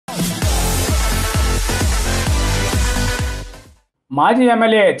మాజీ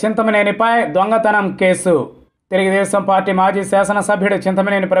ఎమ్మెల్యే చింతమనేనిపై దొంగతనం case. Telugu Desam party మాజీ శాసనసభ్యుడు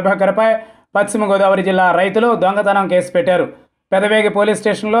చింతమనేని ప్రభాకర్పై పశ్చిమ గోదావరి జిల్లా రైతులు దొంగతనం కేసు పెట్టారు. పెదవేగి పోలీస్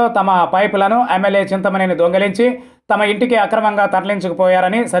స్టేషన్లో తమ పైపులను ఎమ్మెల్యే చింతమనేని దొంగిలించి తమ ఇంటికి అక్రమంగా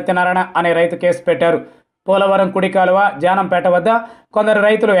తరలించుకుపోయారని సత్యనారాయణ అనే రైతు కేసు పెట్టారు. పోలవరం కుడి కాలువ జానంపేట వద్ద కొందరు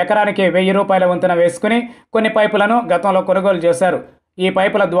రైతులు ఎకరానికి 1000 రూపాయల వంతున వేసుకుని కొన్ని పైపులను గతంలో కొనుగోలు చేశారు. ఈ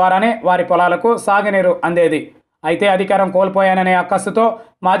పైపుల ద్వారానే వారి పొలాలకు సాగునీరు అందేది. అయితే అధికారం కోల్పోయాననే అక్కస్సుతో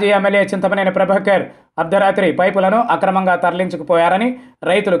మాజీ ఎమ్మెల్యే చింతమనేని ప్రభాకర్ అర్ధరాత్రి పైపులను అక్రమంగా తరలించుకుపోయారని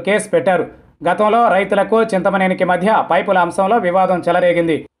రైతులు కేసు పెట్టారు. గతంలో రైతులకు చింతమనేనికి మధ్య పైపుల అంశంలో వివాదం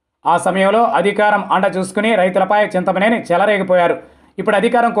చెలరేగింది. ఆ సమయంలో అధికారం అండ చూసుకుని రైతులపై చింతమనేని చెలరేగిపోయారు. ఇప్పుడు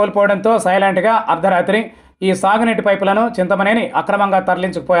అధికారం కోల్పోవడంతో సైలెంట్గా అర్ధరాత్రి ఈ సాగునీటి పైపులను చింతమనేని అక్రమంగా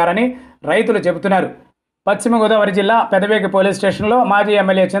తరలించుకుపోయారని రైతులు చెబుతున్నారు. పశ్చిమ గోదావరి జిల్లా పెదవేగి పోలీస్ స్టేషన్లో మాజీ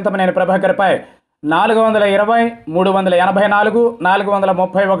ఎమ్మెల్యే చింతమనేని ప్రభాకర్పై 420, 384,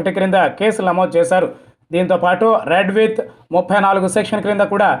 431 క్రింద కేసులు నమోదు చేశారు. దీంతోపాటు రెడ్ విత్ 34 సెక్షన్ క్రింద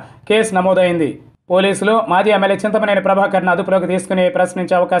కూడా కేసు నమోదైంది. పోలీసులు మాజీ ఎమ్మెల్యే చింతమనేని ప్రభాకర్ను అదుపులోకి తీసుకుని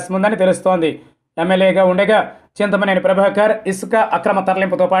ప్రశ్నించే అవకాశం ఉందని తెలుస్తోంది. ఎమ్మెల్యేగా ఉండగా చింతమనేని ప్రభాకర్ ఇసుక అక్రమ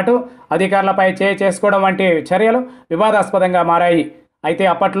తరలింపుతో పాటు అధికారులపై చేసుకోవడం వంటి చర్యలు వివాదాస్పదంగా మారాయి. అయితే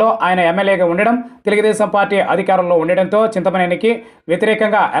అప్పట్లో ఆయన ఎమ్మెల్యేగా ఉండడం, తెలుగుదేశం పార్టీ అధికారంలో ఉండడంతో చింతమనేనికి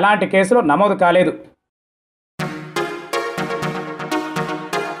వ్యతిరేకంగా ఎలాంటి కేసులు నమోదు కాలేదు.